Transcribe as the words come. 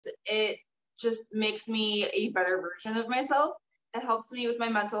It just makes me a better version of myself. It helps me with my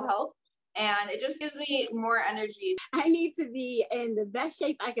mental health, and it just gives me more energy. I need to be in the best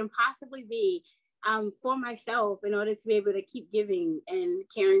shape I can possibly be for myself in order to be able to keep giving and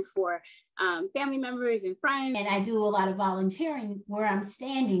caring for family members and friends. And I do a lot of volunteering where I'm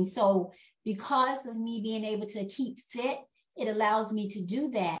standing. So because of me being able to keep fit, it allows me to do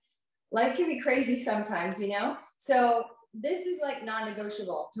that. Life can be crazy sometimes, you know? So this is like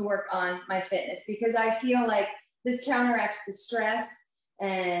non-negotiable to work on my fitness, because I feel like this counteracts the stress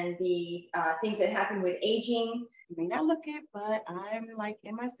and the things that happen with aging. You may not look it, but I'm like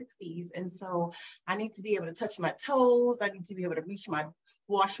in my 60s. And so I need to be able to touch my toes. I need to be able to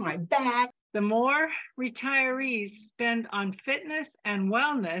wash my back. The more retirees spend on fitness and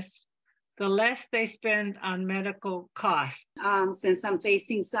wellness, the less they spend on medical costs. Since I'm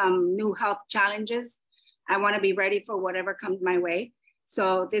facing some new health challenges, I want to be ready for whatever comes my way.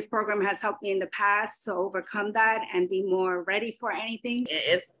 So this program has helped me in the past to overcome that and be more ready for anything.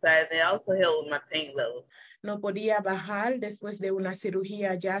 Exercise, it also helps with my pain levels. No podía bajar después de una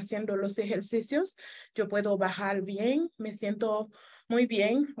cirugía. Ya haciendo los ejercicios, yo puedo bajar bien, me siento muy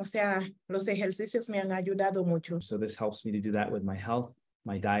bien. O sea, los ejercicios me han ayudado mucho. So this helps me to do that with my health,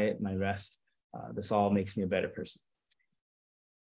 my diet, my rest. This all makes me a better person.